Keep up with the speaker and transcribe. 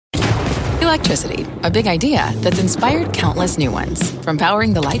Electricity, a big idea that's inspired countless new ones. From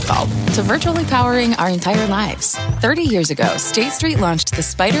powering the light bulb to virtually powering our entire lives. 30 years ago, State Street launched the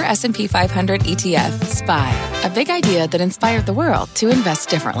SPDR S&P 500 ETF, SPY. A big idea that inspired the world to invest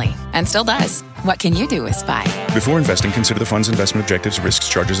differently. And still does. What can you do with SPY? Before investing, consider the fund's investment objectives, risks,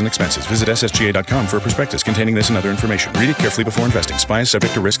 charges, and expenses. Visit ssga.com for a prospectus containing this and other information. Read it carefully before investing. SPY is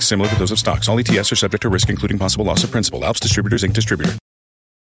subject to risks similar to those of stocks. All ETFs are subject to risk, including possible loss of principal. Alps Distributors, Inc. Distributor.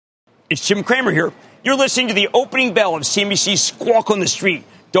 It's Jim Cramer here. You're listening to the opening bell of CNBC's Squawk on the Street.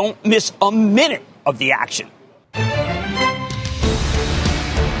 Don't miss a minute of the action.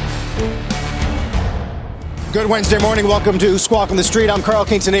 Good Wednesday morning. Welcome to Squawk on the Street. I'm Carl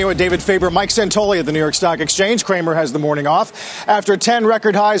Quintanilla with David Faber, Mike Santoli at the New York Stock Exchange. Kramer has the morning off. After 10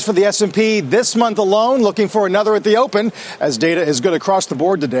 record highs for the S&P this month alone, looking for another at the open as data is good across the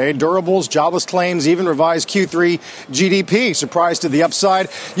board today. Durables, jobless claims, even revised Q3 GDP. Surprise to the upside.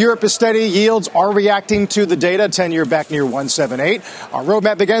 Europe is steady. Yields are reacting to the data. 10-year back near 178. Our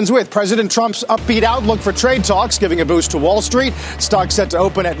roadmap begins with President Trump's upbeat outlook for trade talks, giving a boost to Wall Street. Stock set to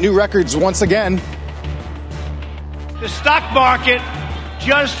open at new records once again. The stock market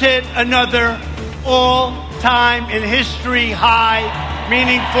just hit another all-time in history high,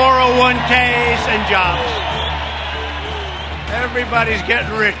 meaning 401ks and jobs. Everybody's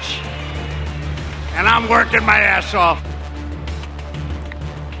getting rich, and I'm working my ass off.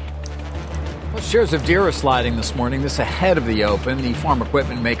 Well, shares of Deere are sliding this morning. This ahead of the open. The farm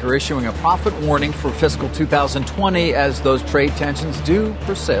equipment maker issuing a profit warning for fiscal 2020 as those trade tensions do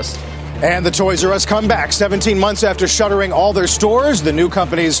persist. And the Toys R Us comeback. 17 months after shuttering all their stores, the new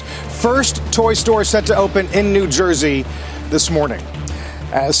company's first toy store set to open in New Jersey this morning.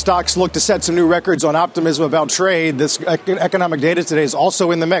 As stocks look to set some new records on optimism about trade, this economic data today is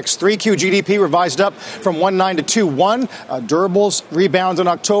also in the mix. 3Q GDP revised up from 1.9 to 2.1. Durables rebound in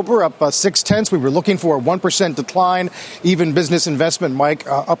October, up 0.6. We were looking for a 1% decline. Even business investment, Mike,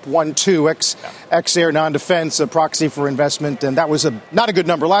 up 1.2. Ex-air non-defense, a proxy for investment, and that was not a good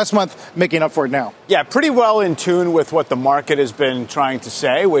number last month, making up for it now. Yeah, pretty well in tune with what the market has been trying to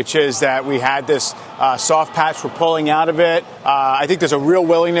say, which is that we had this soft patch. We're pulling out of it. I think there's a real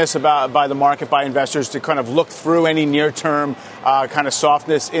willingness by the market, by investors, to kind of look through any near-term kind of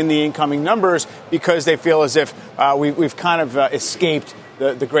softness in the incoming numbers because they feel as if we've kind of escaped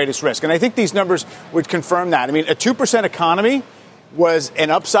the greatest risk. And I think these numbers would confirm that. I mean, a 2% economy was an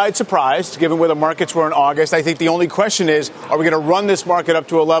upside surprise, given where the markets were in August. I think the only question is, are we going to run this market up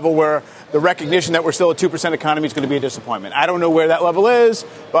to a level where the recognition that we're still a 2% economy is going to be a disappointment? I don't know where that level is,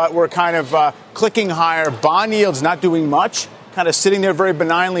 but we're kind of clicking higher. Bond yields not doing much, kind of sitting there very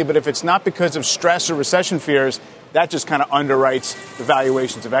benignly. But if it's not because of stress or recession fears, that just kind of underwrites the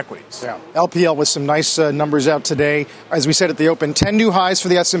valuations of equities. Yeah. LPL with some nice numbers out today. As we said at the open, 10 new highs for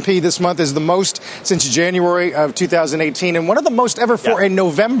the S&P this month is the most since January of 2018 and one of the most ever for a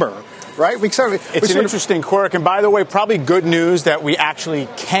November. Right? It's an interesting quirk. And by the way, probably good news that we actually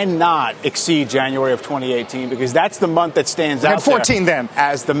cannot exceed January of 2018 because that's the month that stands out 14 then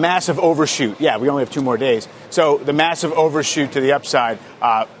as the massive overshoot. Yeah, we only have 2 more days. So the massive overshoot to the upside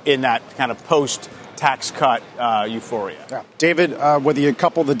in that kind of post-tax cut euphoria. Yeah. David, whether you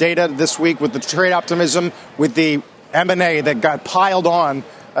couple the data this week with the trade optimism, with the M&A that got piled on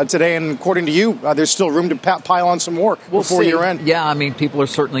today, and according to you, there's still room to pile on some more before year end. Yeah, I mean, people are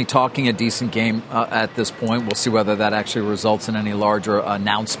certainly talking a decent game at this point. We'll see whether that actually results in any larger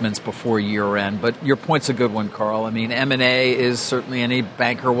announcements before year end. But your point's a good one, Carl. I mean, M&A is certainly, any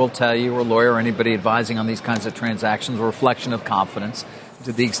banker will tell you, or lawyer, or anybody advising on these kinds of transactions, a reflection of confidence.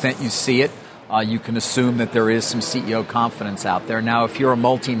 To the extent you see it, you can assume that there is some CEO confidence out there. Now, if you're a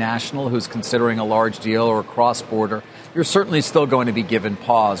multinational who's considering a large deal or a cross-border, you're certainly still going to be given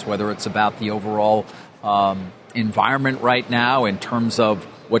pause, whether it's about the overall environment right now in terms of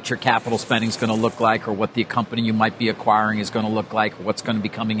what your capital spending is going to look like or what the company you might be acquiring is going to look like, or what's going to be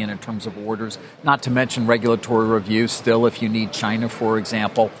coming in terms of orders, not to mention regulatory review still if you need China, for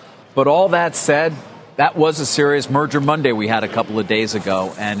example. But all that said, that was a serious merger Monday we had a couple of days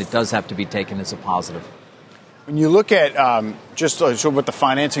ago, and it does have to be taken as a positive. When you look at just what the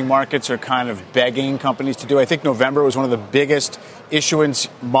financing markets are kind of begging companies to do, I think November was one of the biggest issuance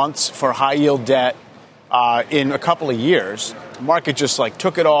months for high-yield debt in a couple of years. The market just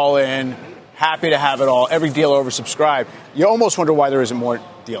took it all in, happy to have it all, every deal oversubscribed. You almost wonder why there isn't more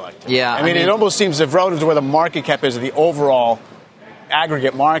deal activity. Yeah, I mean, it almost seems as if relative to where the market cap is of the overall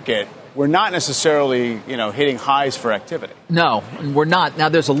aggregate market, we're not necessarily, hitting highs for activity. No, we're not. Now,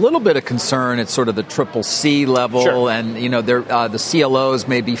 there's a little bit of concern at sort of the triple C level, sure. And, the CLOs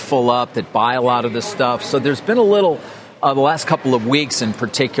may be full up that buy a lot of this stuff. So there's been a little the last couple of weeks in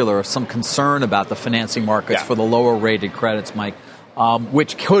particular, some concern about the financing markets for the lower rated credits, Mike,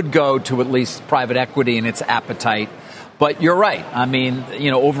 which could go to at least private equity and its appetite. But you're right. I mean,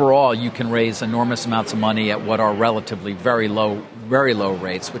 overall, you can raise enormous amounts of money at what are relatively very low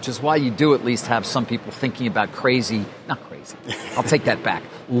rates, which is why you do at least have some people thinking about not crazy, I'll take that back,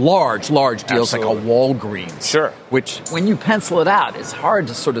 large deals like a Walgreens. Sure. Which, when you pencil it out, it's hard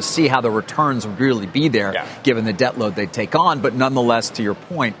to sort of see how the returns would really be there given the debt load they take on. But nonetheless, to your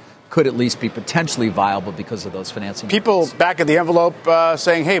point, could at least be potentially viable because of those financing. People back at the envelope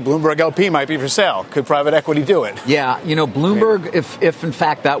saying, hey, Bloomberg LP might be for sale. Could private equity do it? Yeah, Bloomberg, if in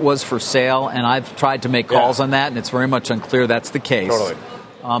fact that was for sale, and I've tried to make calls on that, and it's very much unclear that's the case.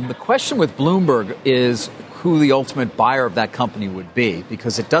 Totally. The question with Bloomberg is who the ultimate buyer of that company would be,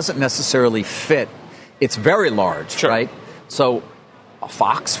 because it doesn't necessarily fit. It's very large, right? So a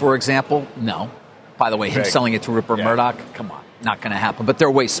Fox, for example, no. By the way, him selling it to Rupert Murdoch, come on. Not going to happen, but they're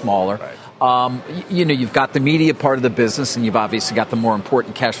way smaller. Right. You've got the media part of the business, and you've obviously got the more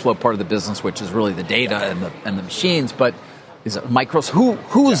important cash flow part of the business, which is really the data and the machines. But is it Microsoft?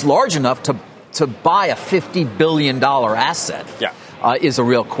 Who is large enough to buy a $50 billion asset? Is a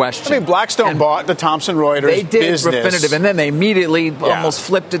real question. I mean, Blackstone bought the Thomson Reuters They did business. Refinitiv, and then they immediately almost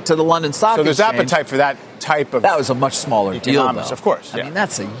flipped it to the London Stock Exchange. So there's appetite for that type of. That was a much smaller deal, though. Of course. I mean,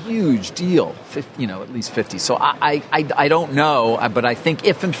 that's a huge deal. 50, at least 50. So I don't know, but I think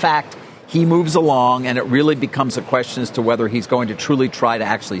if in fact he moves along and it really becomes a question as to whether he's going to truly try to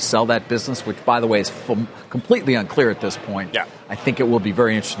actually sell that business, which, by the way, is completely unclear at this point. I think it will be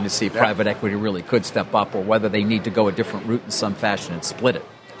very interesting to see if private equity really could step up, or whether they need to go a different route in some fashion and split it.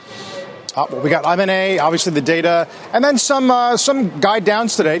 We got M&A, obviously the data, and then some guide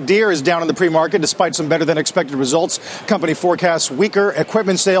downs today. Deere is down in the pre-market despite some better than expected results. Company forecasts weaker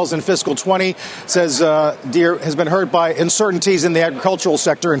equipment sales in fiscal 20. Says Deere has been hurt by uncertainties in the agricultural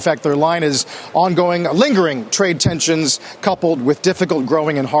sector. In fact, their line is lingering trade tensions coupled with difficult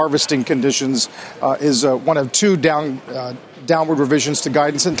growing and harvesting conditions is one of two downward revisions to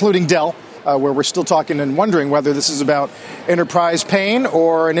guidance, including Dell. Where we're still talking and wondering whether this is about enterprise pain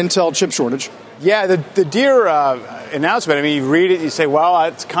or an Intel chip shortage. Yeah, the Deere announcement, I mean, you read it, you say, well,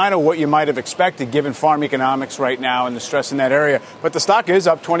 it's kind of what you might have expected given farm economics right now and the stress in that area. But the stock is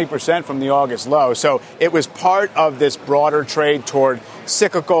up 20% from the August low. So it was part of this broader trade toward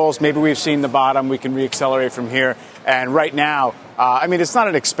cyclicals. Maybe we've seen the bottom. We can reaccelerate from here. And right now, it's not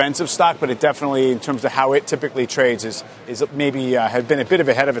an expensive stock, but it definitely, in terms of how it typically trades, is maybe had been a bit of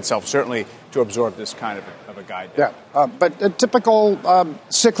ahead of itself, certainly, to absorb this kind of a guide. But a typical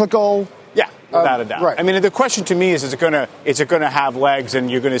cyclical. Yeah, without a doubt. Right. I mean, the question to me is it going to have legs, and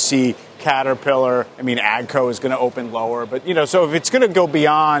you're going to see Caterpillar? I mean, AGCO is going to open lower, but so if it's going to go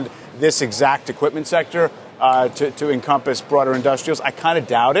beyond this exact equipment sector to encompass broader industrials, I kind of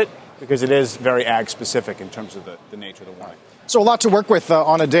doubt it, because it is very ag specific in terms of the nature of the warning. So a lot to work with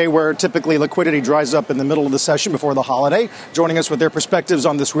on a day where typically liquidity dries up in the middle of the session before the holiday. Joining us with their perspectives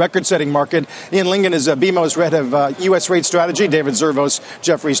on this record-setting market, Ian Lingen is BMO's head of U.S. rate strategy. David Zervos,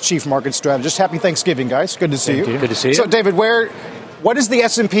 Jefferies' chief market strategist. Happy Thanksgiving, guys. Good to see you. Good to see you. So, David, what does the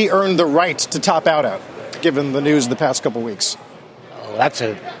S&P earn the right to top out at, given the news of the past couple weeks? Oh, that's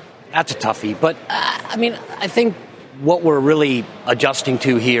a toughie. But, I think what we're really adjusting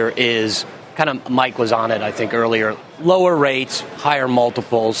to here is kind of, Mike was on it, I think, earlier, lower rates, higher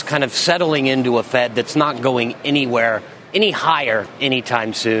multiples, kind of settling into a Fed that's not going anywhere, any higher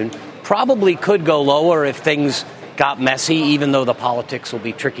anytime soon. Probably could go lower if things got messy, even though the politics will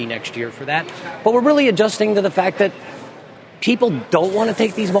be tricky next year for that. But we're really adjusting to the fact that people don't want to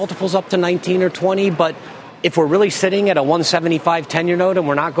take these multiples up to 19 or 20, but if we're really sitting at a 175 10-year note and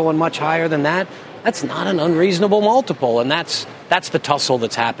we're not going much higher than that, that's not an unreasonable multiple, and that's the tussle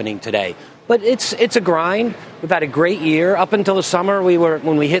that's happening today. But it's a grind. We've had a great year. Up until the summer,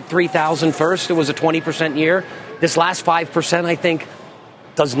 when we hit 3,000 first, it was a 20% year. This last 5%, I think,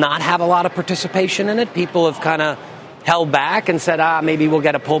 does not have a lot of participation in it. People have kind of held back and said, maybe we'll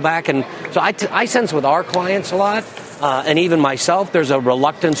get a pullback. And so I sense with our clients a lot, and even myself, there's a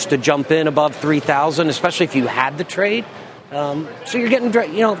reluctance to jump in above 3,000, especially if you had the trade. So you're getting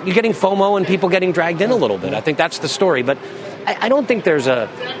FOMO and people getting dragged in a little bit. I think that's the story. But I don't think there's a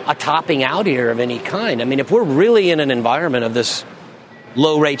topping out here of any kind. I mean, if we're really in an environment of this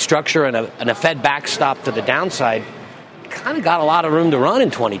low rate structure and a Fed backstop to the downside, kind of got a lot of room to run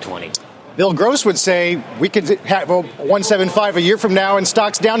in 2020. Bill Gross would say we could have a 175 a year from now and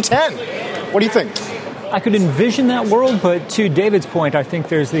stocks down 10. What do you think? I could envision that world, but to David's point, I think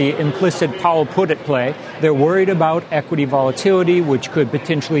there's the implicit Powell put at play. They're worried about equity volatility, which could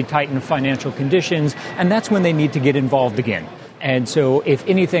potentially tighten financial conditions, and that's when they need to get involved again. And so, if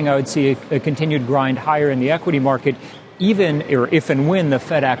anything, I would see a continued grind higher in the equity market, even or if and when the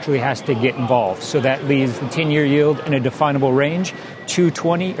Fed actually has to get involved. So that leaves the 10-year yield in a definable range, 2% to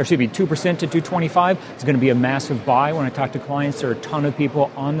 2.25. It's going to be a massive buy. When I talk to clients, there are a ton of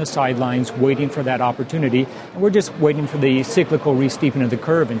people on the sidelines waiting for that opportunity. And we're just waiting for the cyclical re-steepening of the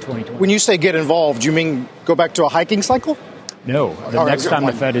curve in 2020. When you say get involved, you mean go back to a hiking cycle? No. The next time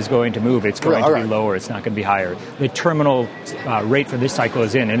the Fed is going to move, it's going to be lower. It's not going to be higher. The terminal rate for this cycle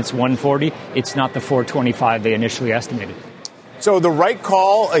is in, and it's 140. It's not the 425 they initially estimated. So the right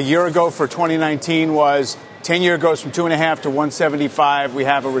call a year ago for 2019 was 10-year goes from 2.5 to 175. We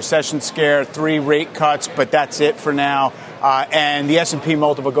have a recession scare, 3 rate cuts, but that's it for now. And the S&P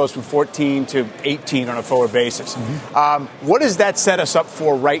multiple goes from 14 to 18 on a forward basis. What does that set us up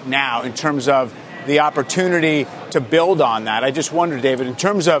for right now in terms of the opportunity to build on that? I just wonder, David, in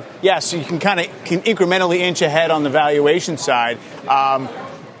terms of, yes, you can incrementally inch ahead on the valuation side.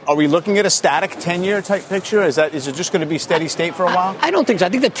 Are we looking at a static 10-year type picture? Is it just going to be steady state for a while? I don't think so. I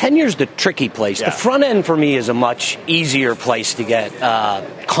think the 10-year is the tricky place. Yeah. The front end for me is a much easier place to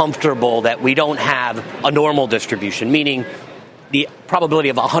get comfortable that we don't have a normal distribution, meaning the probability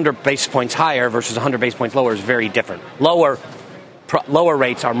of 100 basis points higher versus 100 basis points lower is very different. Lower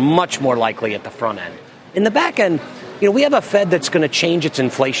rates are much more likely at the front end. In the back end, we have a Fed that's going to change its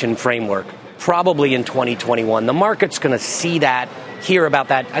inflation framework probably in 2021. The market's going to see that, hear about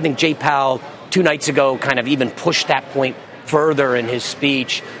that. I think Jay Powell 2 nights ago kind of even pushed that point further in his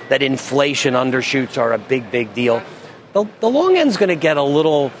speech, that inflation undershoots are a big, big deal. The long end's going to get a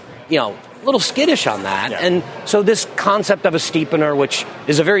little skittish on that. Yeah. And so this concept of a steepener, which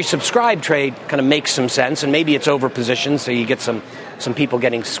is a very subscribed trade, kind of makes some sense. And maybe it's overpositioned, so you get some people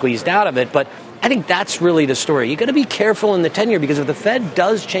getting squeezed out of it. But I think that's really the story. You got to be careful in the 10-year, because if the Fed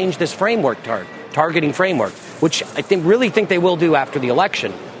does change this framework, targeting framework, which I really think they will do after the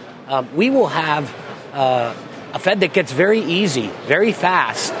election, we will have a Fed that gets very easy, very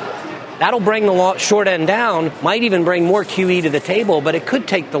fast. That'll bring the short end down, might even bring more QE to the table, but it could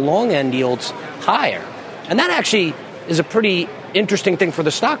take the long end yields higher. And that actually is a pretty interesting thing for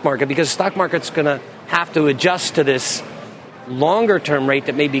the stock market, because the stock market's going to have to adjust to this longer term rate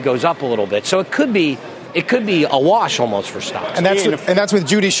that maybe goes up a little bit. So it could be a wash almost for stocks. And that's with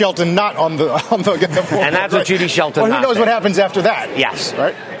Judy Shelton not on the and that's with Judy Shelton. Well, who knows what happens after that? Yes.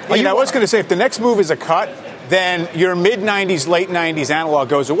 Right? I was going to say, if the next move is a cut, then your mid-90s, late 90s analog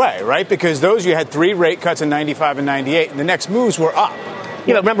goes away, right? Because those, you had 3 rate cuts in 95 and 98, and the next moves were up.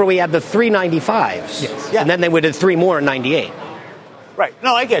 Remember we had the 395s, yes. Yeah. And then they would have 3 more in 98. Right.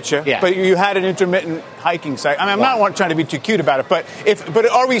 No, I get you. Yeah. But you had an intermittent hiking cycle. I mean, I'm not trying to be too cute about it, but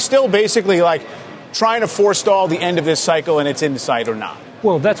are we still basically trying to forestall the end of this cycle, and it's in sight or not?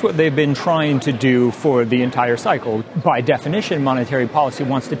 Well, that's what they've been trying to do for the entire cycle. By definition, monetary policy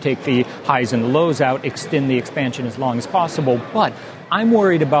wants to take the highs and the lows out, extend the expansion as long as possible. But I'm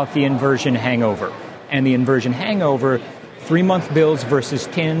worried about the inversion hangover. And the inversion hangover, 3-month bills versus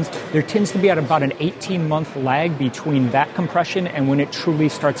 10s, there tends to be at about an 18-month lag between that compression and when it truly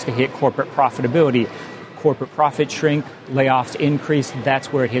starts to hit corporate profitability. Corporate profits shrink, layoffs increase,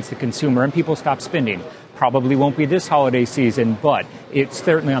 that's where it hits the consumer, and people stop spending. Probably won't be this holiday season, but it's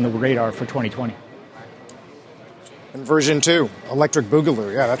certainly on the radar for 2020. And version 2, Electric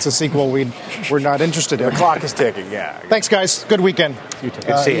Boogaloo. Yeah, that's a sequel we're not interested in. The clock is ticking, yeah. Thanks, guys. Good weekend. You too. Good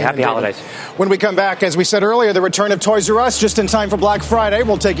to see you. Happy holidays. When we come back, as we said earlier, the return of Toys R Us just in time for Black Friday.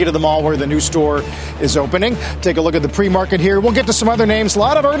 We'll take you to the mall where the new store is opening. Take a look at the pre-market here. We'll get to some other names. A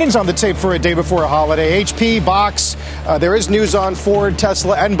lot of earnings on the tape for a day before a holiday. HP, Box. There is news on Ford,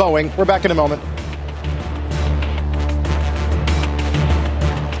 Tesla, and Boeing. We're back in a moment.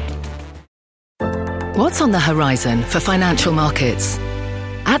 What's on the horizon for financial markets?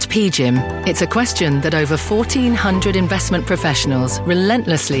 At PGIM, it's a question that over 1,400 investment professionals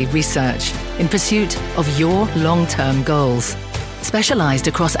relentlessly research in pursuit of your long-term goals. Specialized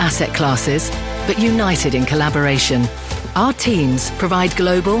across asset classes, but united in collaboration, our teams provide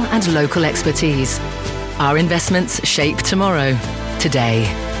global and local expertise. Our investments shape tomorrow, today.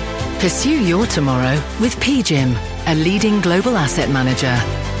 Pursue your tomorrow with PGIM, a leading global asset manager.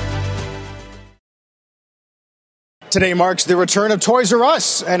 Today marks the return of Toys R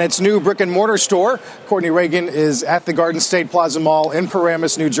Us and its new brick-and-mortar store. Courtney Reagan is at the Garden State Plaza Mall in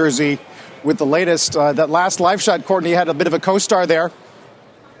Paramus, New Jersey, with the latest. That last live shot, Courtney, had a bit of a co-star there.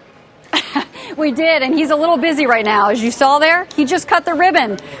 we did, and he's a little busy right now. As you saw there, he just cut the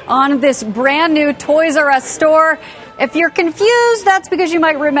ribbon on this brand new Toys R Us store. If you're confused, that's because you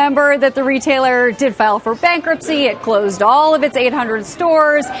might remember that the retailer did file for bankruptcy. It closed all of its 800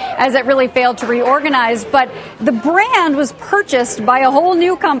 stores as it really failed to reorganize. But the brand was purchased by a whole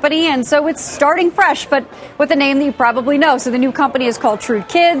new company, and so it's starting fresh, but with a name that you probably know. So the new company is called True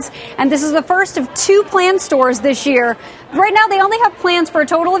Kids, and this is the first of 2 planned stores this year. Right now, they only have plans for a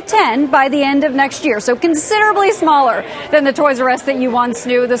total of 10 by the end of next year, so considerably smaller than the Toys R Us that you once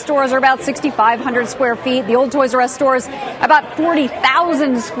knew. The stores are about 6,500 square feet. The old Toys R Us store is about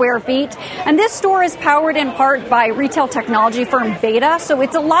 40,000 square feet. And this store is powered in part by retail technology firm Beta, so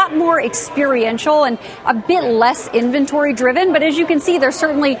it's a lot more experiential and a bit less inventory driven. But as you can see, there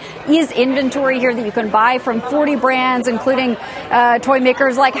certainly is inventory here that you can buy from 40 brands, including toy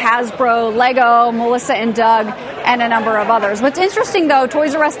makers like Hasbro, Lego, Melissa & Doug, and a number of others. What's interesting, though,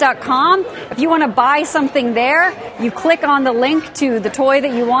 ToysRUs.com, if you want to buy something there, you click on the link to the toy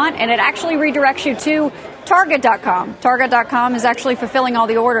that you want, and it actually redirects you to Target.com. Target.com is actually fulfilling all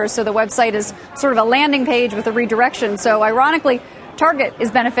the orders, so the website is sort of a landing page with a redirection. So, ironically, Target is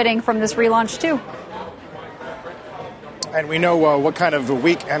benefiting from this relaunch, too. And we know what kind of a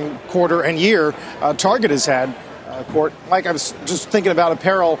week and quarter and year Target has had. Mike, I was just thinking about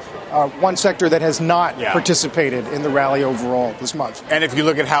apparel, one sector that has not participated in the rally overall this month. And if you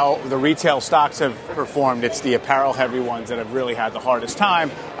look at how the retail stocks have performed, it's the apparel-heavy ones that have really had the hardest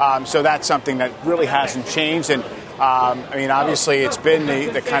time. So that's something that really hasn't changed. And, obviously it's been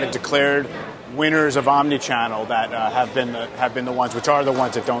the kind of declared winners of omnichannel that have been the ones, which are the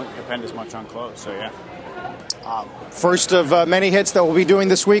ones that don't depend as much on clothes. So, yeah. First of many hits that we'll be doing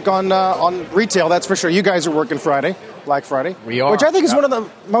this week on retail, that's for sure. You guys are working Friday, Black Friday. We are. Which I think is one of the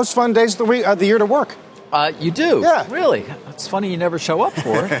most fun days of the year to work. You do? Yeah. Really? It's funny you never show up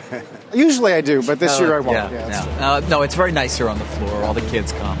for it. Usually I do, but this year I won't. No, it's very nice here on the floor. All the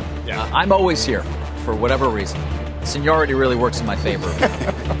kids come. Yeah. I'm always here for whatever reason. Seniority really works in my favor.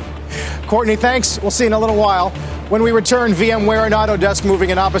 Courtney, thanks. We'll see you in a little while. When we return, VMware and Autodesk moving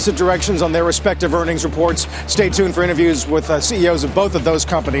in opposite directions on their respective earnings reports. Stay tuned for interviews with CEOs of both of those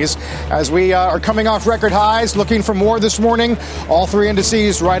companies. As we are coming off record highs, looking for more this morning, all 3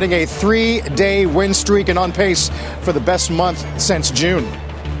 indices riding a 3-day win streak and on pace for the best month since June.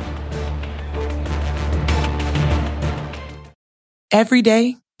 Every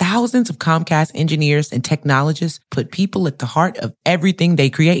day, thousands of Comcast engineers and technologists put people at the heart of everything they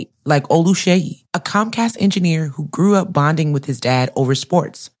create. Like Oluseyi, a Comcast engineer who grew up bonding with his dad over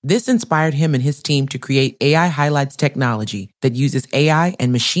sports. This inspired him and his team to create AI Highlights technology that uses AI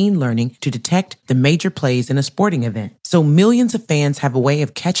and machine learning to detect the major plays in a sporting event. So millions of fans have a way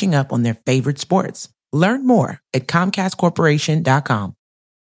of catching up on their favorite sports. Learn more at ComcastCorporation.com.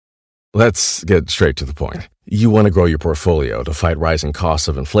 Let's get straight to the point. You want to grow your portfolio to fight rising costs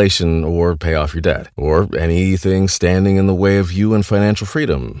of inflation or pay off your debt or anything standing in the way of you and financial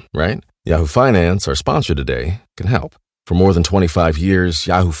freedom, right? Yahoo Finance, our sponsor today, can help. For more than 25 years,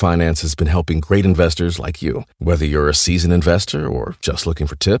 Yahoo Finance has been helping great investors like you. Whether you're a seasoned investor or just looking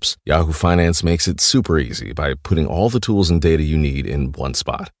for tips, Yahoo Finance makes it super easy by putting all the tools and data you need in one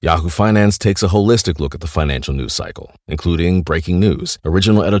spot. Yahoo Finance takes a holistic look at the financial news cycle, including breaking news,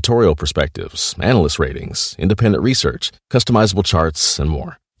 original editorial perspectives, analyst ratings, independent research, customizable charts, and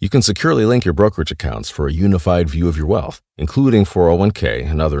more. You can securely link your brokerage accounts for a unified view of your wealth, including 401k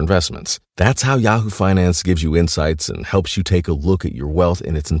and other investments. That's how Yahoo Finance gives you insights and helps you take a look at your wealth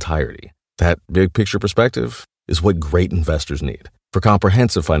in its entirety. That big picture perspective is what great investors need. For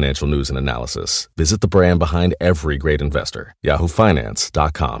comprehensive financial news and analysis, visit the brand behind every great investor,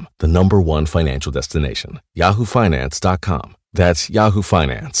 yahoofinance.com, the #1 financial destination, yahoofinance.com. That's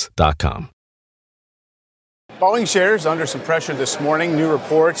yahoofinance.com. Boeing shares under some pressure this morning. New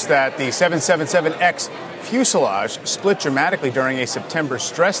reports that the 777X fuselage split dramatically during a September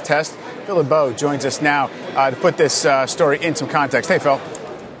stress test. Phil LeBeau joins us now to put this story in some context. Hey, Phil.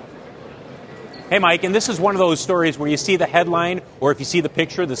 Hey, Mike, and this is one of those stories where you see the headline, or if you see the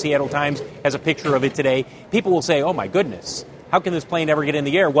picture, the Seattle Times has a picture of it today, people will say, oh, my goodness, how can this plane ever get in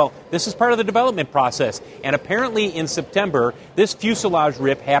the air? Well, this is part of the development process. And apparently in September, this fuselage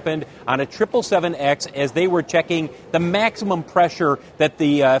rip happened on a 777X as they were checking the maximum pressure that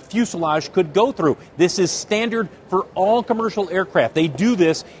the fuselage could go through. This is standard for all commercial aircraft. They do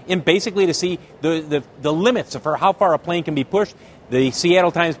this in basically to see the limits for how far a plane can be pushed. The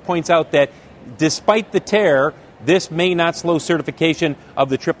Seattle Times points out that despite the tear, this may not slow certification of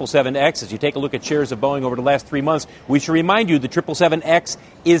the 777X. As you take a look at shares of Boeing over the last 3 months, we should remind you the 777X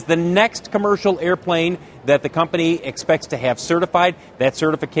is the next commercial airplane that the company expects to have certified. That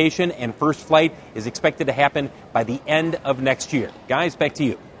certification and first flight is expected to happen by the end of next year. Guys, back to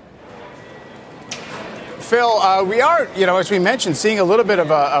you. Phil, we are, as we mentioned, seeing a little bit of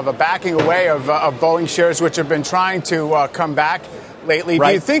a backing away of Boeing shares, which have been trying to come back lately. Right.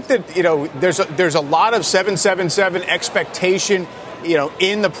 Do you think that, there's a lot of 777 expectation,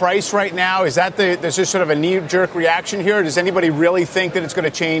 in the price right now? Is that there's just sort of a knee-jerk reaction here? Or does anybody really think that it's going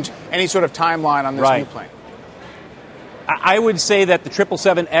to change any sort of timeline on this new plane? I would say that the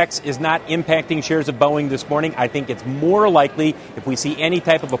 777X is not impacting shares of Boeing this morning. I think it's more likely, if we see any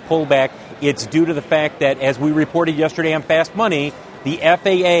type of a pullback, it's due to the fact that, as we reported yesterday on Fast Money, the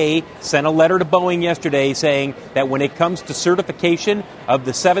FAA sent a letter to Boeing yesterday saying that when it comes to certification of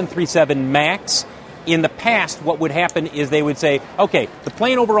the 737 MAX, in the past, what would happen is they would say, okay, the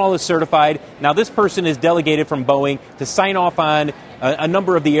plane overall is certified. Now this person is delegated from Boeing to sign off on a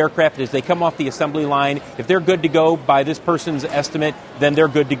number of the aircraft as they come off the assembly line. If they're good to go by this person's estimate, then they're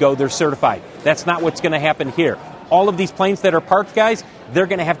good to go. They're certified. That's not what's going to happen here. All of these planes that are parked, guys, they're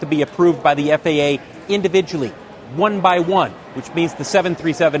going to have to be approved by the FAA individually, one by one, which means the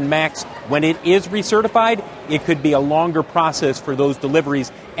 737 MAX, when it is recertified, it could be a longer process for those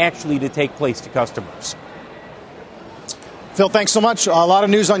deliveries actually to take place to customers. Phil, thanks so much. A lot of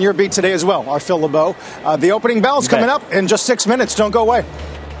news on your beat today as well. Our Phil LeBeau. The opening bell is coming up in just 6 minutes. Don't go away.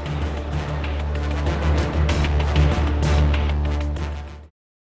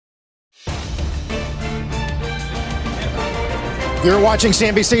 You're watching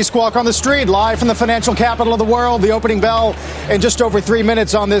CNBC Squawk on the Street, live from the financial capital of the world. The opening bell in just over 3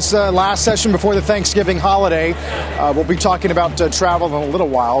 minutes on this last session before the Thanksgiving holiday. We'll be talking about travel in a little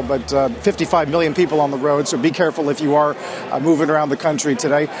while, but 55 million people on the road, so be careful if you are moving around the country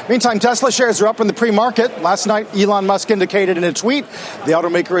today. Meantime, Tesla shares are up in the pre-market. Last night, Elon Musk indicated in a tweet the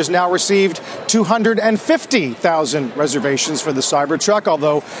automaker has now received 250,000 reservations for the Cybertruck,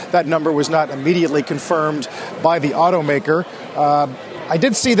 although that number was not immediately confirmed by the automaker. I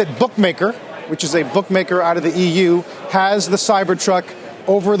did see that Bookmaker, which is a bookmaker out of the EU, has the Cybertruck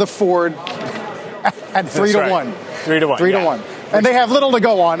over the Ford at 3-1. 3-1. And they have little to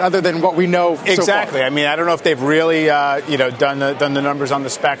go on other than what we know Exactly. so far. I mean, I don't know if they've really, done the numbers on the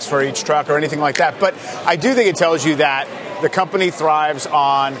specs for each truck or anything like that. But I do think it tells you that the company thrives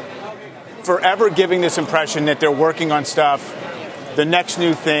on forever giving this impression that they're working on stuff, the next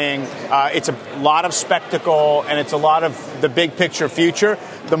new thing. It's a lot of spectacle, and it's a lot of the big picture future.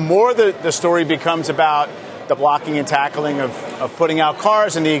 The more the story becomes about the blocking and tackling of putting out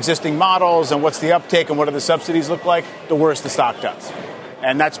cars and the existing models and what's the uptake and what do the subsidies look like, the worse the stock does.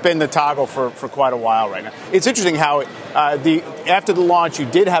 And that's been the toggle for quite a while right now. It's interesting how after the launch, you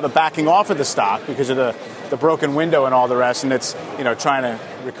did have a backing off of the stock because of the broken window and all the rest, and it's trying to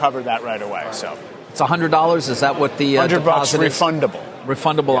recover that right away. So it's $100. Is that what the $100 deposit is? refundable?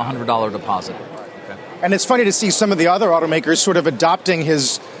 Refundable, $100 deposit. Okay. And it's funny to see some of the other automakers sort of adopting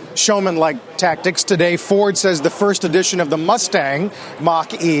his showman-like tactics. Today, Ford says the first edition of the Mustang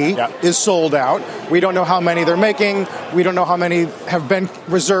Mach-E is sold out. We don't know how many they're making. We don't know how many have been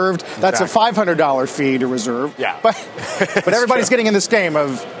reserved. That's a $500 fee to reserve. Yeah. But everybody's getting in this game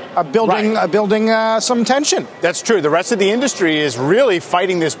of building some tension. That's true. The rest of the industry is really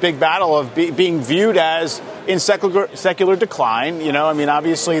fighting this big battle of being viewed as in secular decline.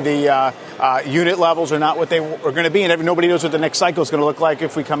 Obviously the unit levels are not what they are going to be, and nobody knows what the next cycle is going to look like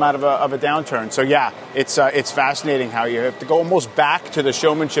if we come out of a downturn. So it's fascinating how you have to go almost back to the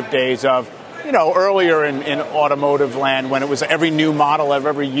showmanship days of earlier in automotive land when it was every new model of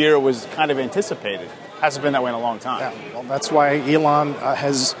every year was kind of anticipated. Hasn't been that way in a long time. Yeah, well, that's why Elon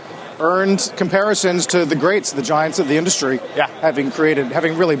has earned comparisons to the greats, the giants of the industry, having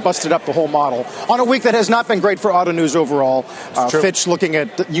really busted up the whole model. On a week that has not been great for auto news overall, Fitch looking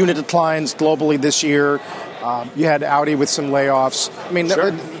at unit declines globally this year. You had Audi with some layoffs. I mean,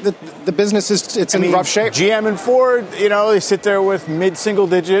 the business is in rough shape. GM and Ford, they sit there with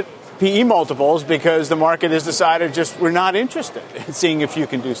mid-single-digit PE multiples because the market has decided we're not interested in seeing if you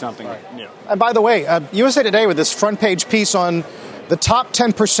can do something new. And by the way, USA Today with this front page piece on the top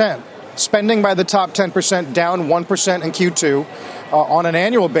 10%, spending by the top 10% down 1% in Q2 on an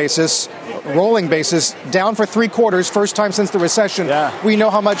annual basis, rolling basis, down for 3 quarters, first time since the recession. We know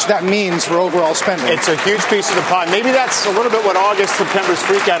how much that means for overall spending. It's a huge piece of the pie. Maybe that's a little bit what August, September's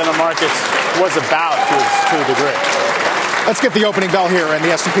freak out in the markets was about to a degree. Let's get the opening bell here in the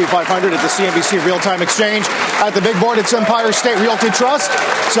S&P 500 at the CNBC Real-Time Exchange. At the big board, it's Empire State Realty Trust,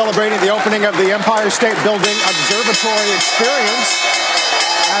 celebrating the opening of the Empire State Building Observatory Experience.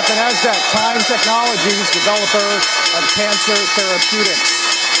 At the NASDAQ, Tyme Technologies, developer of cancer therapeutics.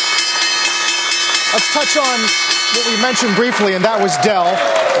 Let's touch on what we mentioned briefly, and that was Dell.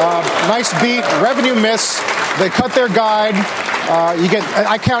 Nice beat, revenue miss. They cut their guide.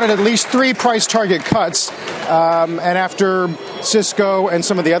 I counted at least 3 price target cuts. And after Cisco and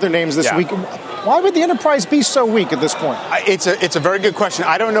some of the other names this week, why would the enterprise be so weak at this point? It's a very good question.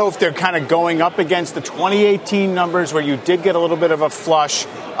 I don't know if they're kind of going up against the 2018 numbers where you did get a little bit of a flush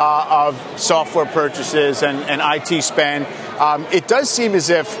of software purchases and IT spend. It does seem as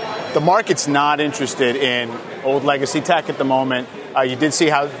if the market's not interested in old legacy tech at the moment. You did see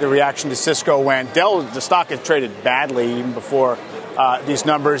how the reaction to Cisco went. Dell, the stock has traded badly even before these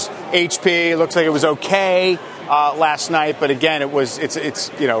numbers. HP looks like it was okay last night, but again, it's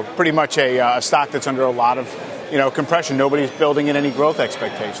pretty much a stock that's under a lot of compression. Nobody's building in any growth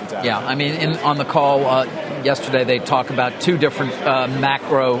expectations. Yeah, I mean, on the call yesterday, they talk about 2 different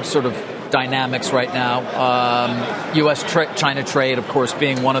macro sort of dynamics right now. U.S.-China trade, of course,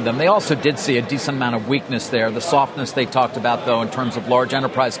 being one of them. They also did see a decent amount of weakness there. The softness they talked about, though, in terms of large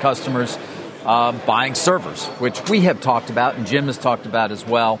enterprise customers buying servers, which we have talked about and Jim has talked about as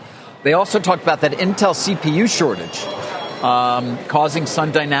well. They also talked about that Intel CPU shortage causing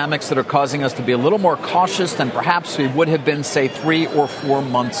some dynamics that are causing us to be a little more cautious than perhaps we would have been, say, 3 or 4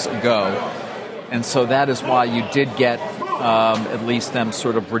 months ago. And so that is why you did get at least them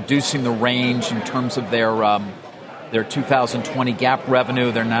sort of reducing the range in terms of their 2020 GAAP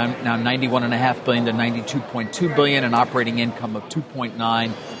revenue. They're now $91.5 billion to $92.2 billion, and operating income of $2.9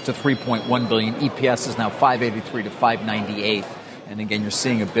 to $3.1 billion. EPS is now $5.83 to $5.98. And again, you're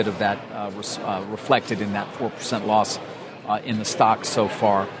seeing a bit of that reflected in that 4% loss in the stock so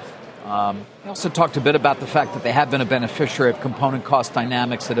far. They also talked a bit about the fact that they have been a beneficiary of component cost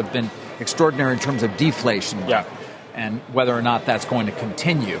dynamics that have been extraordinary in terms of deflation. Yeah. And whether or not that's going to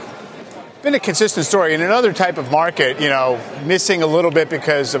continue. Been a consistent story. In another type of market, missing a little bit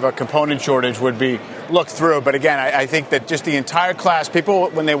because of a component shortage would be looked through. But again, I think that just the entire class, people,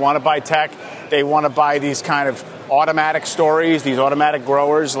 when they want to buy tech, they want to buy these kind of automatic stories, these automatic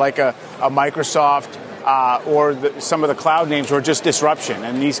growers like a Microsoft or some of the cloud names, or just disruption.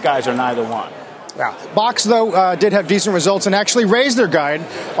 And these guys are neither one. Yeah. Box, though, did have decent results and actually raised their guide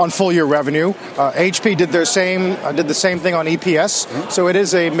on full-year revenue. HP did the same thing on EPS. Mm-hmm. So it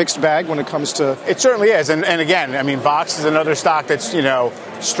is a mixed bag when it comes to... It certainly is. And again, I mean, Box is another stock that's,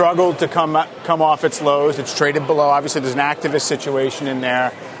 struggled to come off its lows. It's traded below. Obviously, there's an activist situation in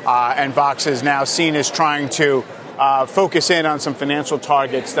there. And Box is now seen as trying to focus in on some financial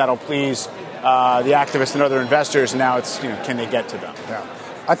targets that'll please the activists and other investors. And now it's, can they get to them? Yeah.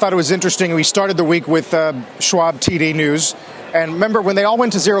 I thought it was interesting. We started the week with Schwab TD News. And remember, when they all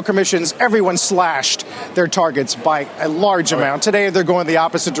went to zero commissions, everyone slashed their targets by a large amount. Today, they're going the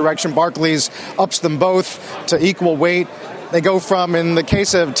opposite direction. Barclays ups them both to equal weight. They go from, in the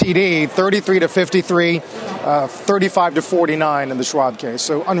case of TD, 33 to 53, 35 to 49 in the Schwab case.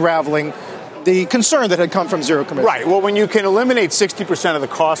 So unraveling the concern that had come from zero commission. Right. Well, when you can eliminate 60% of the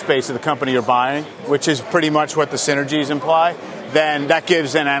cost base of the company you're buying, which is pretty much what the synergies imply, then that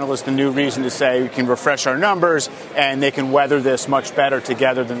gives an analyst a new reason to say we can refresh our numbers and they can weather this much better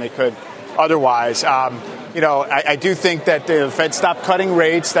together than they could otherwise. I do think that the Fed stopped cutting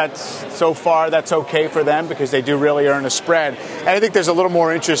rates. That's okay for them because they do really earn a spread. And I think there's a little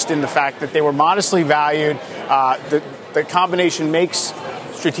more interest in the fact that they were modestly valued. The combination makes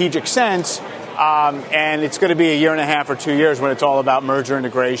strategic sense, and it's going to be a year and a half or 2 years when it's all about merger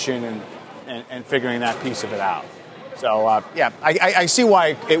integration and figuring that piece of it out. So, I see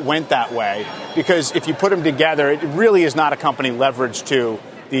why it went that way, because if you put them together, it really is not a company leveraged to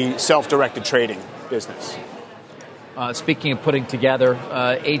the self-directed trading business. Speaking of putting together,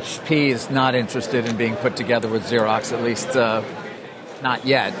 HP is not interested in being put together with Xerox, at least not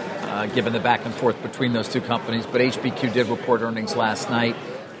yet, given the back and forth between those two companies. But HPQ did report earnings last night.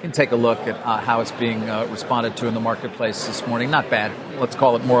 You can take a look at how it's being responded to in the marketplace this morning. Not bad. Let's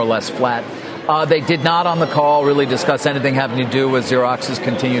call it more or less flat. They did not on the call really discuss anything having to do with Xerox's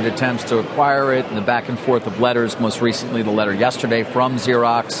continued attempts to acquire it and the back and forth of letters, most recently the letter yesterday from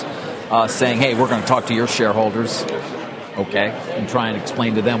Xerox saying, hey, we're going to talk to your shareholders, okay, and try and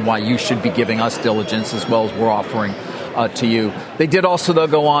explain to them why you should be giving us diligence as well as we're offering to you. They did also, though,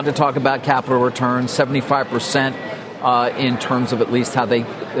 go on to talk about capital returns, 75% in terms of at least how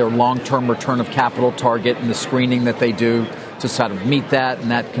their long-term return of capital target and the screening that they do to sort of meet that,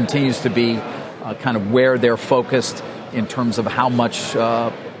 and that continues to be kind of where they're focused. in terms of how much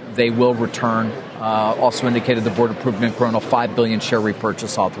they will return. Also indicated the board approved an incremental $5 billion share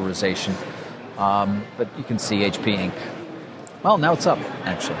repurchase authorization. But you can see HP Inc. Well, now it's up,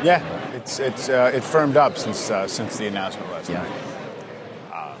 actually. Yeah, it firmed up since the announcement last night.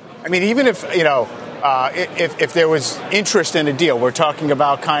 I mean, even if if there was interest in a deal, we're talking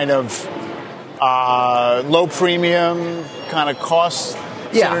about kind of low premium, kind of cost.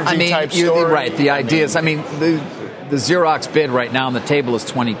 Synergy type story. Right. The idea is, the Xerox bid right now on the table is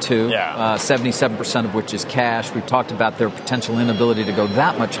 22, 77% of which is cash. We've talked about their potential inability to go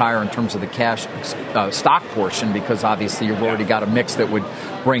that much higher in terms of the cash stock portion, because obviously you've already got a mix that would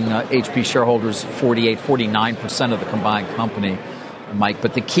bring HP shareholders 49% of the combined company, Mike.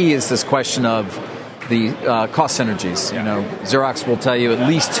 But the key is this question of the cost synergies. Xerox will tell you at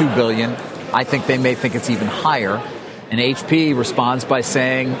least $2 billion. I think they may think it's even higher. And HP responds by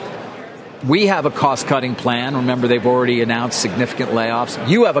saying, we have a cost-cutting plan. Remember, they've already announced significant layoffs.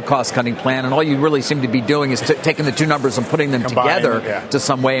 You have a cost-cutting plan, and all you really seem to be doing is taking the two numbers and putting them together to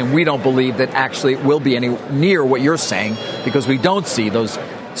some way, and we don't believe that actually it will be any near what you're saying, because we don't see those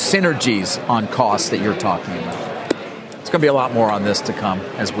synergies on costs that you're talking about. It's going to be a lot more on this to come,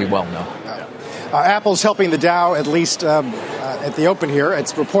 as we well know. Apple's helping the Dow, at least at the open here.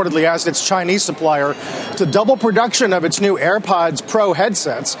 It's reportedly asked its Chinese supplier to double production of its new AirPods Pro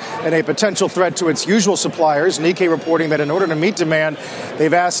headsets in a potential threat to its usual suppliers. Nikkei reporting that in order to meet demand,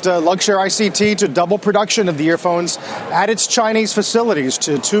 they've asked Luxshare ICT to double production of the earphones at its Chinese facilities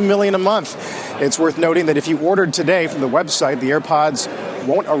to $2 million a month. It's worth noting that if you ordered today from the website, the AirPods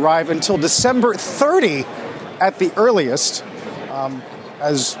won't arrive until December 30 at the earliest.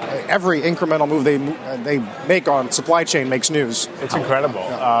 As every incremental move they make on supply chain makes news. It's incredible.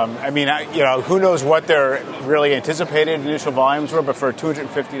 Who knows what their really anticipated initial volumes were, but for a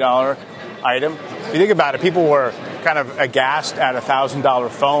 $250 item, if you think about it, people were kind of aghast at a $1,000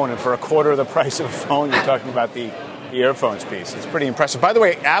 phone, and for a quarter of the price of a phone, you're talking about the earphones piece. It's pretty impressive. By the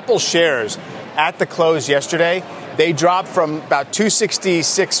way, Apple shares at the close yesterday, they dropped from about 260,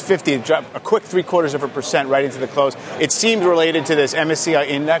 650, dropped a quick 0.75% right into the close. It seemed related to this MSCI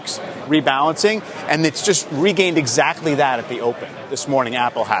index rebalancing, and it's just regained exactly that at the open this morning,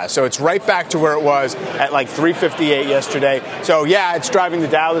 Apple has. So it's right back to where it was at like 358 yesterday. So yeah, it's driving the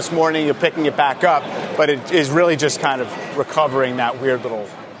Dow this morning, you're picking it back up, but it is really just kind of recovering that weird little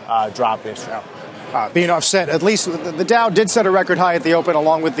drop yesterday. Being offset, at least the Dow did set a record high at the open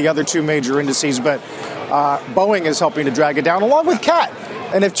along with the other two major indices, but Boeing is helping to drag it down along with CAT.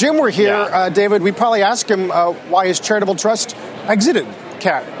 And if Jim were here, David, we'd probably ask him why his charitable trust exited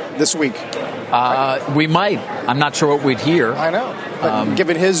CAT this week. We might. I'm not sure what we'd hear. I know. But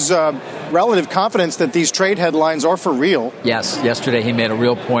given his relative confidence that these trade headlines are for real. Yes. Yesterday he made a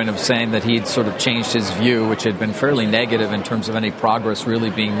real point of saying that he'd sort of changed his view, which had been fairly negative in terms of any progress really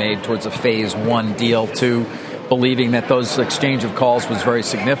being made towards a phase one deal, to believing that those exchange of calls was very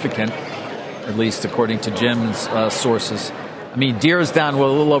significant, at least according to Jim's sources. I mean, Deere's down a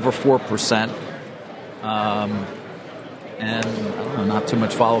little over 4%. And I don't know, not too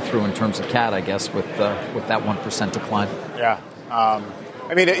much follow through in terms of CAT, I guess, with that 1% decline. Yeah.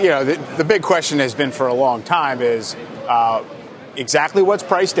 The big question has been for a long time is exactly what's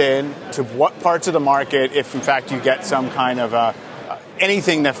priced in to what parts of the market, if in fact you get some kind of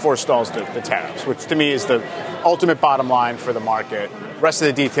anything that forestalls the tariffs, which to me is the ultimate bottom line for the market. The rest of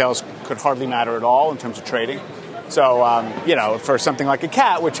the details could hardly matter at all in terms of trading. So, for something like a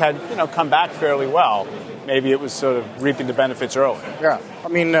CAT, which had, come back fairly well, maybe it was sort of reaping the benefits early. Yeah. I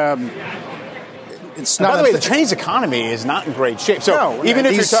mean, it's not. By the way, the Chinese economy is not in great shape. So even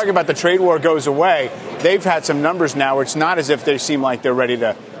if you're talking about the trade war goes away, they've had some numbers now where it's not as if they seem like they're ready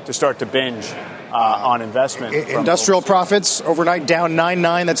to start to binge on investment. Industrial profits overnight down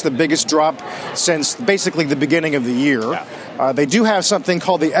 9.9. That's the biggest drop since basically the beginning of the year. Yeah. They do have something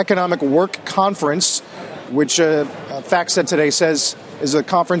called the Economic Work Conference, which FactSet today says is a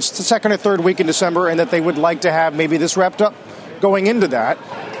conference the second or third week in December, and that they would like to have maybe this wrapped up going into that.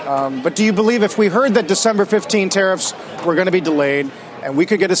 But do you believe if we heard that December 15 tariffs were going to be delayed and we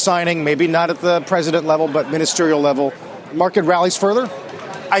could get a signing, maybe not at the president level, but ministerial level, the market rallies further?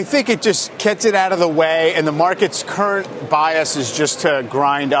 I think it just gets it out of the way, and the market's current bias is just to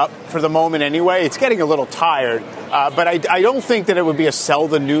grind up for the moment anyway. It's getting a little tired, but I don't think that it would be a sell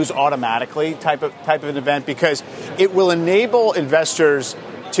the news automatically type of an event, because it will enable investors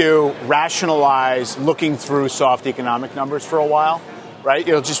to rationalize looking through soft economic numbers for a while, right?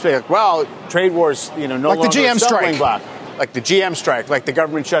 It'll just be like, well, trade wars, no like longer the GM a stumbling strike. block. Like the GM strike, like the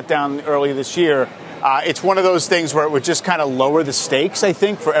government shutdown early this year. It's one of those things where it would just kind of lower the stakes, I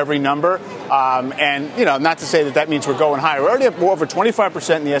think, for every number. And, not to say that means we're going higher. We're already up over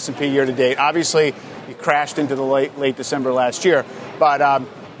 25% in the S&P year to date. Obviously, it crashed into the late December last year. But,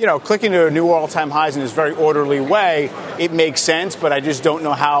 clicking to new all-time highs in this very orderly way, it makes sense. But I just don't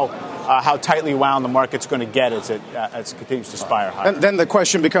know how tightly wound the market's going to get as it continues to spire higher. And then the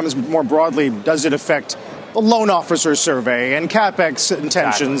question becomes more broadly, does it affect the loan officer survey and CapEx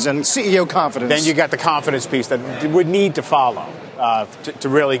intentions and CEO confidence? Then you got the confidence piece that would need to follow to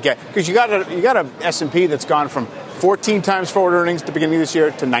really get, because you got a S&P that's gone from 14 times forward earnings at the beginning of this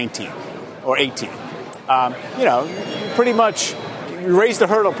year to 19 or 18. Pretty much you raise the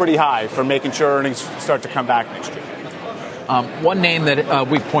hurdle pretty high for making sure earnings start to come back next year. One name that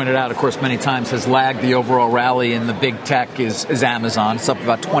we've pointed out, of course, many times has lagged the overall rally in the big tech is Amazon. It's up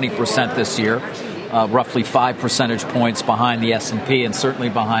about 20% this year, roughly 5 percentage points behind the S&P and certainly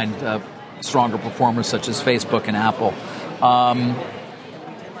behind stronger performers such as Facebook and Apple.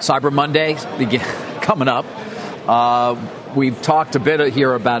 Cyber Monday coming up. We've talked a bit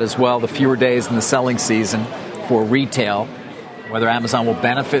here about as well the fewer days in the selling season for retail. Whether Amazon will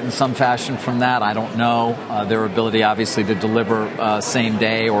benefit in some fashion from that, I don't know. Their ability, obviously, to deliver same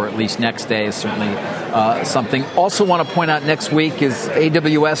day or at least next day is certainly something. Also want to point out next week is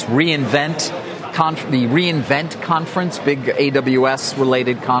AWS the reInvent conference, big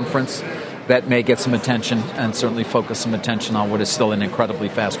AWS-related conference that may get some attention and certainly focus some attention on what is still an incredibly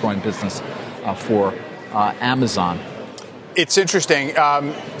fast-growing business for Amazon. It's interesting.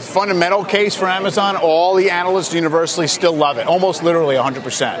 Fundamental case for Amazon, all the analysts universally still love it. Almost literally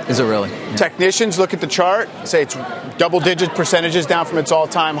 100%. Is it really? Yeah. Technicians look at the chart, say it's double-digit percentages down from its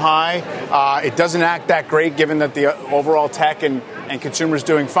all-time high. It doesn't act that great given that the overall tech and consumers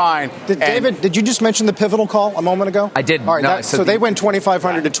doing fine. David, did you just mention the Pivotal call a moment ago? I did. All right, no, so they went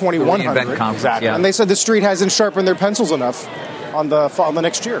 2,500 to 2,100. Exactly. Yeah. And they said the street hasn't sharpened their pencils enough on the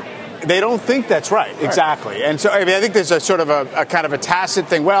next year. They don't think that's right. Exactly. And so, I think there's a sort of a kind of a tacit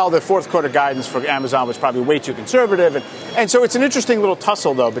thing. Well, the fourth quarter guidance for Amazon was probably way too conservative. And so it's an interesting little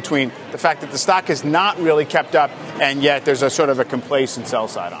tussle, though, between the fact that the stock has not really kept up, and yet there's a sort of a complacent sell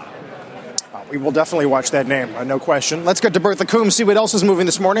side on it. We will definitely watch that name, no question. Let's get to Bertha Coombs, see what else is moving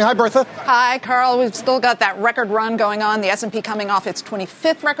this morning. Hi, Bertha. Hi, Carl. We've still got that record run going on. The S&P coming off its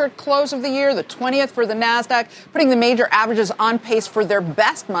 25th record close of the year, the 20th for the NASDAQ, putting the major averages on pace for their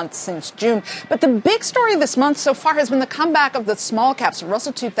best month since June. But the big story this month so far has been the comeback of the small caps,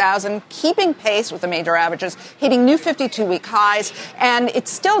 Russell 2000, keeping pace with the major averages, hitting new 52-week highs, and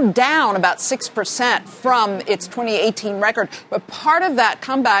it's still down about 6% from its 2018 record. But part of that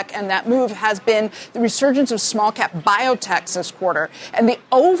comeback and that move has been the resurgence of small-cap biotechs this quarter and the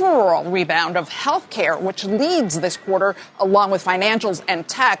overall rebound of healthcare, which leads this quarter along with financials and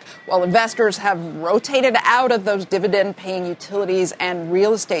tech, while investors have rotated out of those dividend-paying utilities and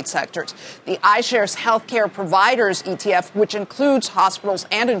real estate sectors. The iShares Healthcare Providers ETF, which includes hospitals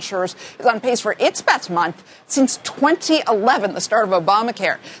and insurers, is on pace for its best month since 2011, the start of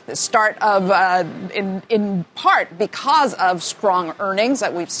Obamacare. The start of, in part, because of strong earnings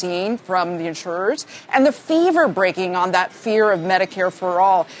that we've seen from the insurers and the fever breaking on that fear of Medicare for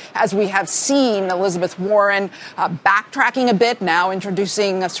all, as we have seen Elizabeth Warren backtracking a bit, now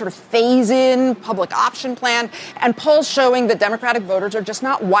introducing a sort of phase-in public option plan, and polls showing that Democratic voters are just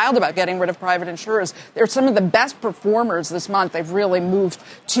not wild about getting rid of private insurers. They're some of the best performers this month. They've really moved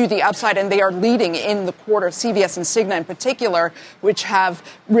to the upside, and they are leading in the quarter. CVS and Cigna in particular, which have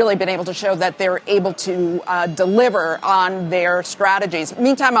really been able to show that they're able to deliver on their strategies.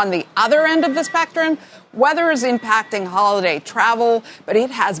 Meantime, on the other end of the spectrum, weather is impacting holiday travel, but it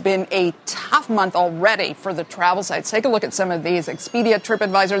has been a tough month already for the travel sites. Take a look at some of these. Expedia,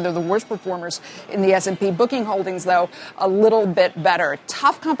 TripAdvisor, they're the worst performers in the S&P. Booking Holdings, though, a little bit better.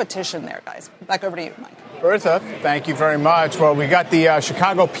 Tough competition there, guys. Back over to you, Mike. Bertha, thank you very much. Well, we got the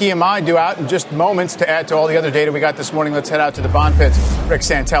Chicago PMI due out in just moments to add to all the other data we got this morning. Let's head out to the bond pits. Rick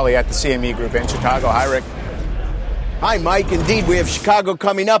Santelli at the CME Group in Chicago. Hi, Rick. Hi, Mike. Indeed, we have Chicago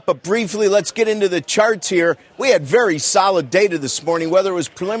coming up, but briefly, let's get into the charts here. We had very solid data this morning, whether it was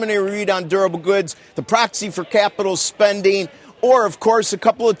preliminary read on durable goods, the proxy for capital spending, or, of course, a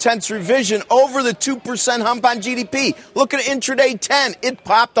couple of tenths revision over the 2% hump on GDP. Look at intraday 10. It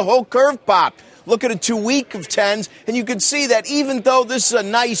popped. The whole curve popped. Look at a 2-week of 10s, and you can see that even though this is a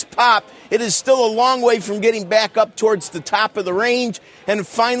nice pop, it is still a long way from getting back up towards the top of the range. And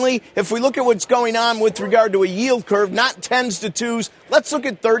finally, if we look at what's going on with regard to a yield curve, not 10s to 2s, let's look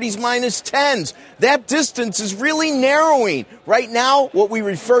at 30s minus 10s. That distance is really narrowing. Right now, what we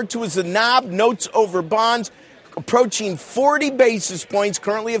refer to as the knob, notes over bonds, approaching 40 basis points,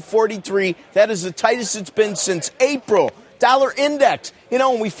 currently at 43. That is the tightest it's been since April. Dollar index,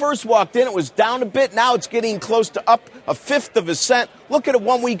 when we first walked in, it was down a bit. Now it's getting close to up 1/5 of a cent. Look at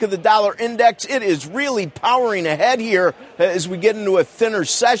 1 week of the dollar index. It is really powering ahead here as we get into a thinner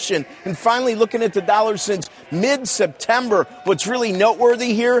session. And finally, looking at the dollar since mid-September, what's really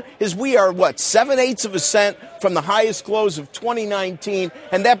noteworthy here is we are, 7/8 of a cent from the highest close of 2019.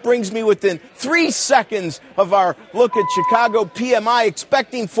 And that brings me within 3 seconds of our look at Chicago PMI,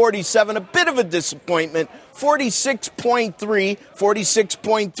 expecting 47, a bit of a disappointment.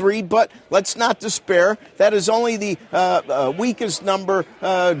 46.3, but let's not despair. That is only the weakest number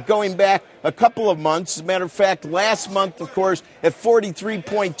going back a couple of months. As a matter of fact, last month, of course, at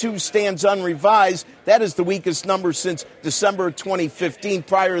 43.2 stands unrevised. That is the weakest number since December of 2015.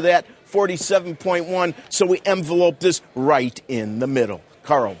 Prior to that, 47.1. So we envelope this right in the middle.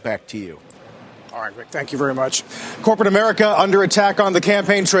 Carl, back to you. All right, Rick, thank you very much. Corporate America under attack on the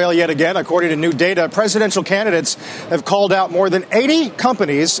campaign trail yet again. According to new data, presidential candidates have called out more than 80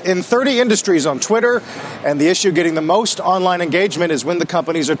 companies in 30 industries on Twitter. And the issue getting the most online engagement is when the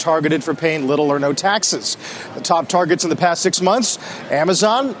companies are targeted for paying little or no taxes. The top targets in the past 6 months,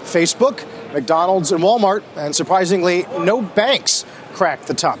 Amazon, Facebook, McDonald's, and Walmart. And surprisingly, no banks cracked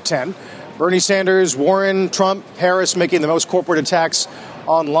the top 10. Bernie Sanders, Warren, Trump, Harris making the most corporate attacks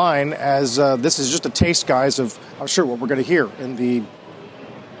online, as this is just a taste, guys, of, I'm sure, what we're going to hear in the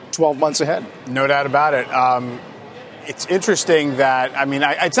 12 months ahead. No doubt about it. It's interesting that,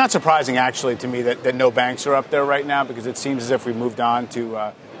 it's not surprising, actually, to me that no banks are up there right now, because it seems as if we moved on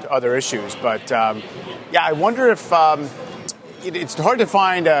to other issues. But, I wonder if it's hard to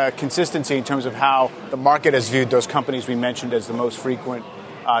find consistency in terms of how the market has viewed those companies we mentioned as the most frequent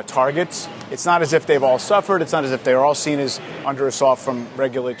targets. It's not as if they've all suffered. It's not as if they're all seen as under assault from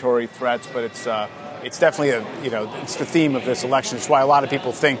regulatory threats. But it's definitely it's the theme of this election. It's why a lot of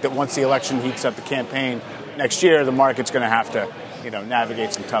people think that once the election heats up the campaign next year, the market's going to have to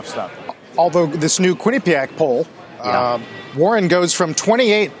navigate some tough stuff. Although this new Quinnipiac poll, Warren goes from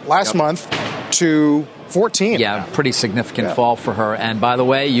 28 last month to 14. Yeah, pretty significant fall for her. And by the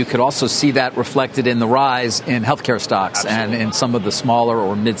way, you could also see that reflected in the rise in healthcare stocks. Absolutely. And in some of the smaller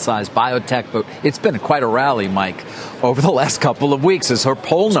or mid-sized biotech. But it's been quite a rally, Mike, over the last couple of weeks as her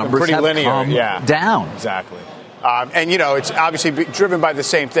poll numbers have come down. Exactly. It's obviously driven by the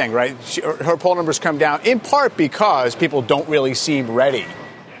same thing, right? Her poll numbers come down in part because people don't really seem ready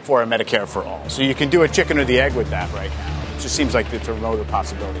for a Medicare for all. So you can do a chicken or the egg with that right now. It just seems like it's a remote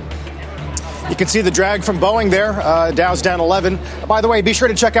possibility right now. You can see the drag from Boeing there. Dow's down 11. By the way, be sure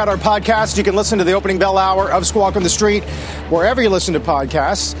to check out our podcast. You can listen to the opening bell hour of Squawk on the Street wherever you listen to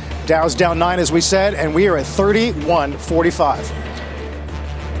podcasts. Dow's down 9, as we said, and we are at 31.45.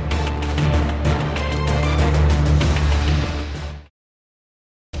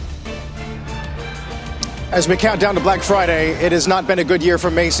 As we count down to Black Friday, it has not been a good year for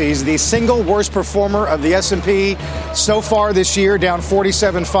Macy's. The single worst performer of the S&P so far this year, down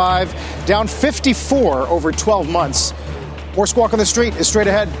 47.5, down 54 over 12 months. More Squawk on the Street is straight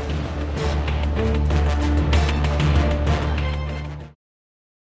ahead.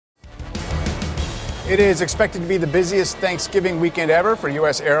 It is expected to be the busiest Thanksgiving weekend ever for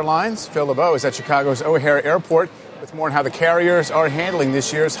U.S. airlines. Phil LeBeau is at Chicago's O'Hare Airport with more on how the carriers are handling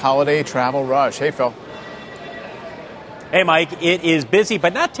this year's holiday travel rush. Hey, Phil. Hey, Mike, it is busy,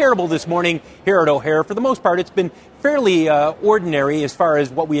 but not terrible this morning here at O'Hare. For the most part, it's been fairly ordinary as far as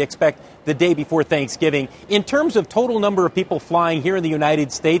what we expect the day before Thanksgiving. In terms of total number of people flying here in the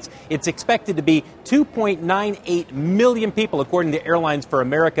United States, it's expected to be 2.98 million people, according to Airlines for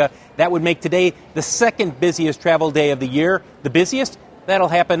America. That would make today the second busiest travel day of the year. The busiest? That'll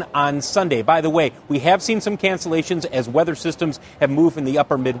happen on Sunday. By the way, we have seen some cancellations as weather systems have moved from the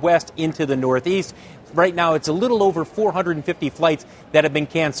upper Midwest into the Northeast. Right now, it's a little over 450 flights that have been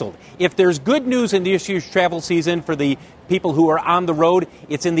canceled. If there's good news in this year's travel season for the people who are on the road,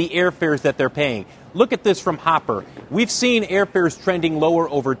 it's in the airfares that they're paying. Look at this from Hopper. We've seen airfares trending lower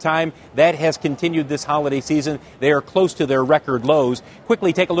over time. That has continued this holiday season. They are close to their record lows.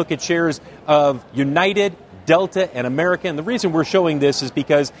 Quickly take a look at shares of United, Delta, and American. And the reason we're showing this is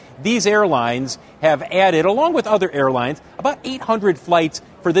because these airlines have added, along with other airlines, about 800 flights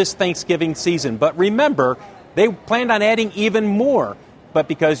for this Thanksgiving season. But remember, they planned on adding even more. But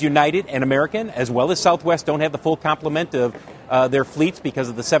because United and American, as well as Southwest, don't have the full complement of their fleets because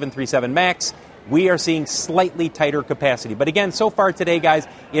of the 737 MAX, we are seeing slightly tighter capacity. But again, so far today, guys,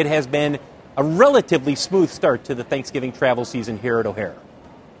 it has been a relatively smooth start to the Thanksgiving travel season here at O'Hare.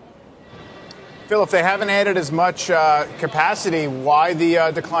 Phil, if they haven't added as much capacity, why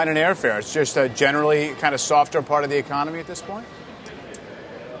the decline in airfare? It's just a generally kind of softer part of the economy at this point?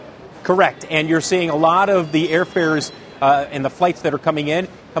 Correct. And you're seeing a lot of the airfares and the flights that are coming in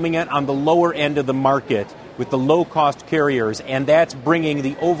on the lower end of the market with the low-cost carriers. And that's bringing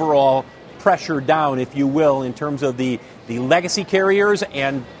the overall pressure down, if you will, in terms of the legacy carriers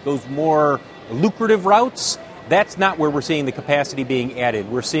and those more lucrative routes. That's not where we're seeing the capacity being added.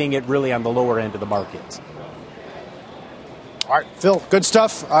 We're seeing it really on the lower end of the markets. All right, Phil, good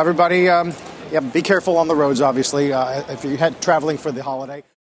stuff. Everybody, be careful on the roads, obviously, if you're traveling for the holiday.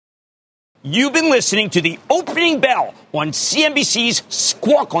 You've been listening to the opening bell on CNBC's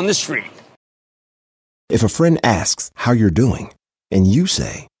Squawk on the Street. If a friend asks how you're doing, and you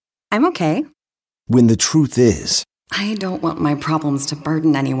say, I'm okay. When the truth is, I don't want my problems to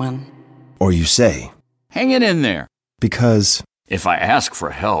burden anyone. Or you say, hang it in there. Because if I ask for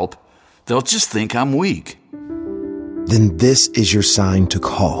help, they'll just think I'm weak. Then this is your sign to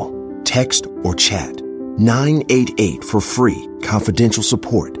call, text, or chat 988 for free, confidential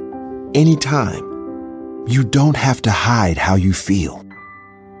support. Anytime. You don't have to hide how you feel.